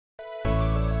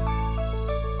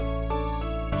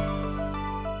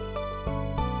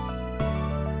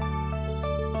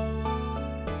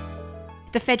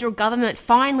The federal government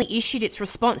finally issued its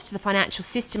response to the financial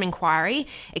system inquiry,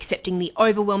 accepting the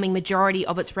overwhelming majority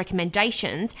of its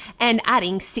recommendations and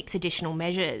adding 6 additional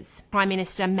measures. Prime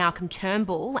Minister Malcolm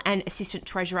Turnbull and Assistant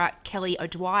Treasurer Kelly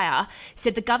O'Dwyer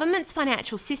said the government's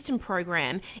financial system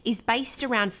program is based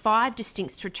around 5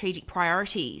 distinct strategic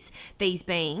priorities, these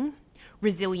being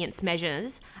resilience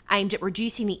measures aimed at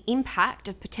reducing the impact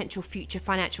of potential future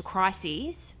financial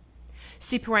crises,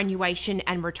 superannuation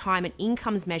and retirement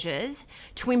incomes measures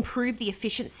to improve the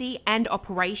efficiency and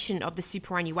operation of the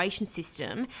superannuation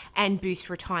system and boost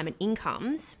retirement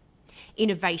incomes,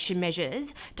 innovation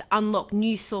measures to unlock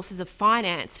new sources of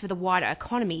finance for the wider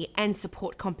economy and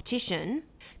support competition,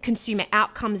 consumer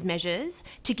outcomes measures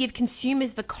to give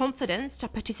consumers the confidence to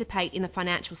participate in the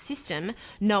financial system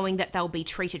knowing that they'll be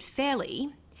treated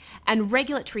fairly, and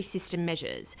regulatory system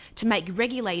measures to make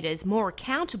regulators more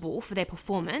accountable for their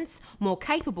performance, more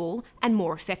capable and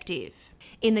more effective.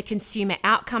 In the consumer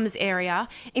outcomes area,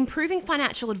 improving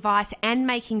financial advice and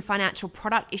making financial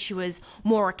product issuers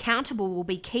more accountable will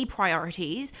be key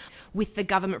priorities, with the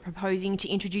government proposing to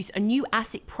introduce a new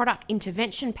ASIC product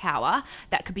intervention power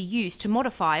that could be used to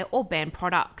modify or ban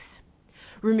products.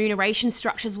 Remuneration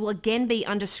structures will again be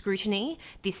under scrutiny,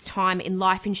 this time in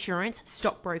life insurance,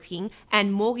 stockbroking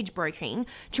and mortgage broking,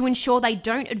 to ensure they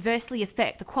don't adversely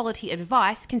affect the quality of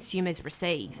advice consumers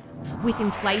receive. With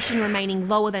inflation remaining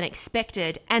lower than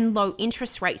expected and low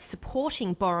interest rates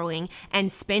supporting borrowing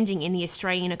and spending in the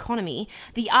Australian economy,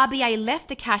 the RBA left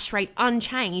the cash rate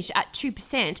unchanged at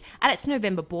 2% at its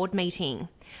November board meeting.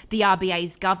 The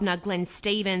RBA's Governor, Glenn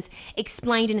Stevens,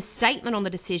 explained in a statement on the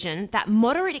decision that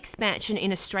moderate expansion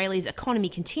in Australia's economy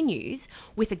continues,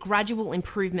 with a gradual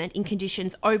improvement in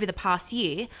conditions over the past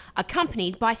year,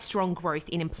 accompanied by strong growth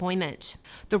in employment.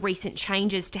 The recent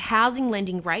changes to housing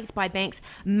lending rates by banks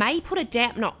may put a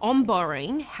dampener on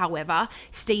borrowing. However,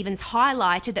 Stevens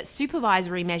highlighted that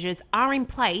supervisory measures are in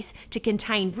place to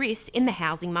contain risks in the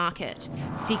housing market.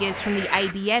 Figures from the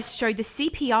ABS showed the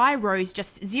CPI rose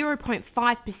just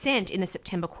 0.5% in the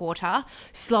September quarter,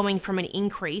 slowing from an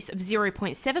increase of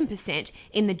 0.7%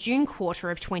 in the June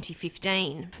quarter of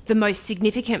 2015. The most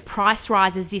significant price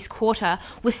rises this quarter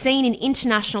were seen in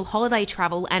international holiday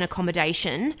travel and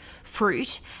accommodation,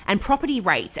 fruit, and property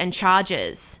rates and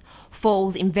charges.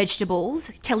 Falls in vegetables,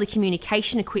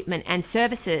 telecommunication equipment and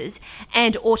services,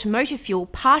 and automotive fuel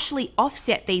partially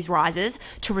offset these rises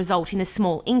to result in a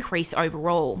small increase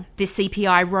overall. The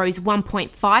CPI rose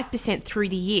 1.5% through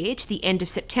the year to the end of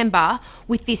September,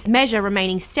 with this measure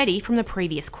remaining steady from the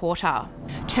previous quarter.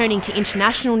 Turning to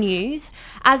international news,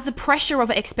 as the pressure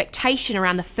of expectation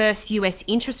around the first US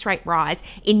interest rate rise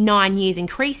in 9 years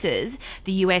increases,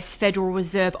 the US Federal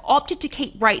Reserve opted to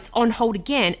keep rates on hold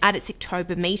again at its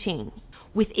October meeting.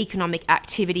 With economic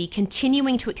activity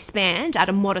continuing to expand at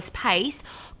a modest pace,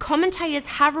 commentators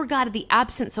have regarded the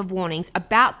absence of warnings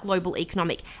about global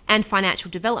economic and financial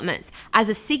developments as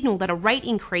a signal that a rate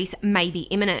increase may be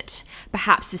imminent,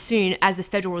 perhaps as soon as the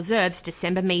Federal Reserve's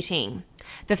December meeting.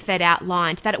 The Fed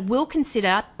outlined that it will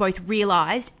consider both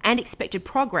realised and expected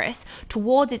progress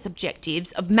towards its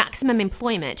objectives of maximum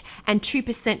employment and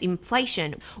 2%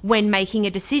 inflation when making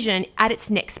a decision at its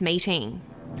next meeting.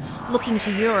 Looking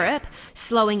to Europe,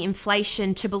 slowing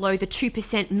inflation to below the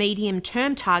 2%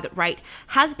 medium-term target rate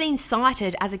has been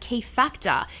cited as a key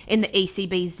factor in the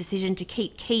ECB's decision to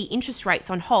keep key interest rates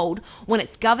on hold when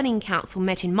its governing council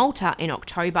met in Malta in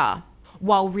October.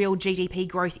 While real GDP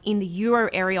growth in the euro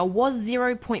area was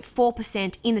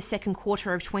 0.4% in the second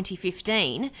quarter of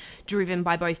 2015, driven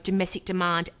by both domestic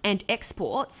demand and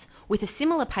exports, with a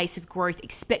similar pace of growth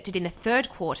expected in the third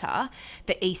quarter,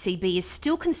 the ECB is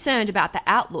still concerned about the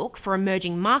outlook for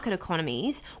emerging market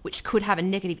economies, which could have a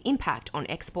negative impact on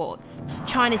exports.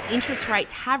 China's interest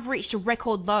rates have reached a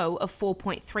record low of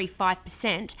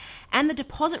 4.35%, and the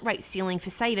deposit rate ceiling for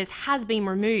savers has been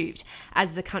removed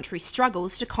as the country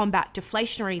struggles to combat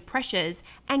deflationary pressures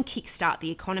and kickstart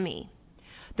the economy.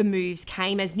 The moves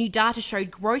came as new data showed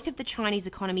growth of the Chinese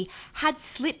economy had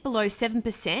slipped below 7%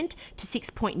 to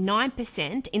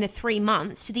 6.9% in the 3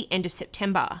 months to the end of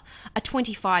September, a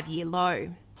 25-year low.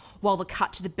 While the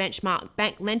cut to the benchmark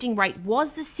bank lending rate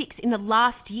was the 6th in the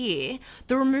last year,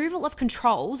 the removal of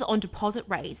controls on deposit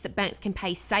rates that banks can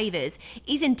pay savers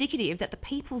is indicative that the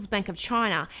People's Bank of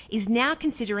China is now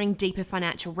considering deeper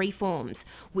financial reforms,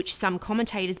 which some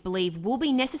commentators believe will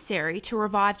be necessary to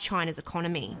revive China's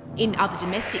economy. In other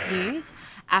domestic news,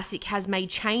 ASIC has made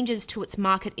changes to its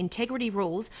market integrity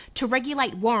rules to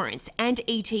regulate warrants and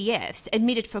ETFs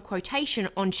admitted for quotation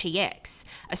on Chi-X,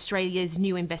 Australia's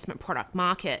new investment product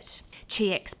market.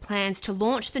 Chi-X plans to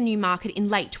launch the new market in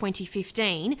late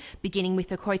 2015, beginning with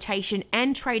the quotation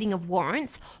and trading of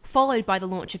warrants, followed by the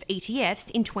launch of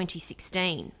ETFs in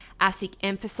 2016. ASIC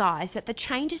emphasised that the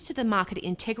changes to the market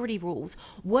integrity rules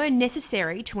were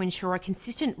necessary to ensure a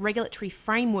consistent regulatory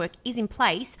framework is in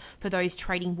place for those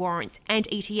trading warrants and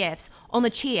ETFs on the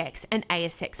Chi-X and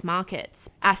ASX markets.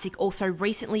 ASIC also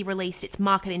recently released its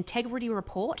market integrity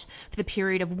report for the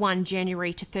period of 1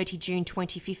 January to 30 June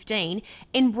 2015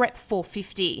 in Rep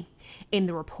 450. In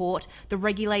the report, the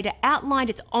regulator outlined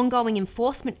its ongoing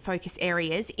enforcement focus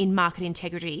areas in market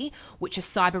integrity, which are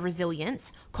cyber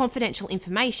resilience, confidential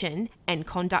information, and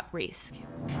conduct risk.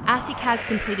 ASIC has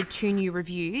completed 2 new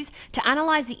reviews to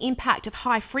analyse the impact of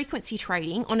high-frequency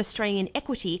trading on Australian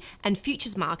equity and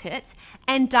futures markets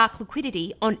and dark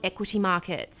liquidity on equity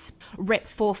markets. Rep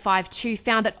 452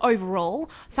 found that overall,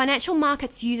 financial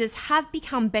markets users have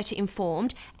become better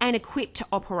informed and equipped to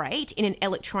operate in an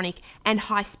electronic and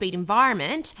high-speed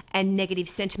environment, and negative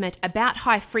sentiment about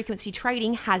high-frequency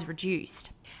trading has reduced.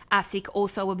 ASIC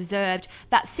also observed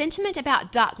that sentiment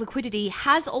about dark liquidity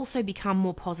has also become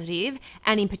more positive,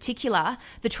 and in particular,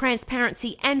 the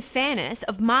transparency and fairness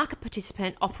of market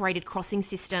participant-operated crossing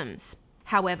systems.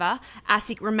 However,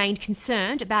 ASIC remained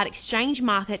concerned about exchange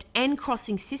market and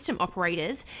crossing system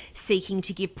operators seeking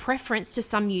to give preference to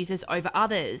some users over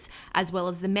others, as well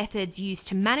as the methods used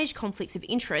to manage conflicts of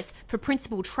interest for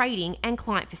principal trading and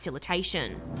client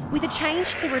facilitation. With a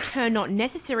change to the return not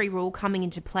necessary rule coming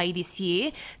into play this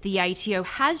year, the ATO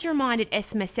has reminded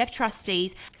SMSF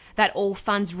trustees that all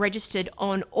funds registered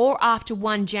on or after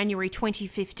 1 January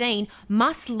 2015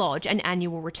 must lodge an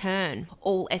annual return.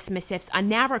 All SMSFs are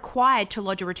now required to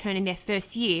lodge a return in their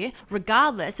first year,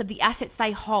 regardless of the assets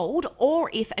they hold or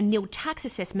if a nil tax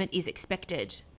assessment is expected.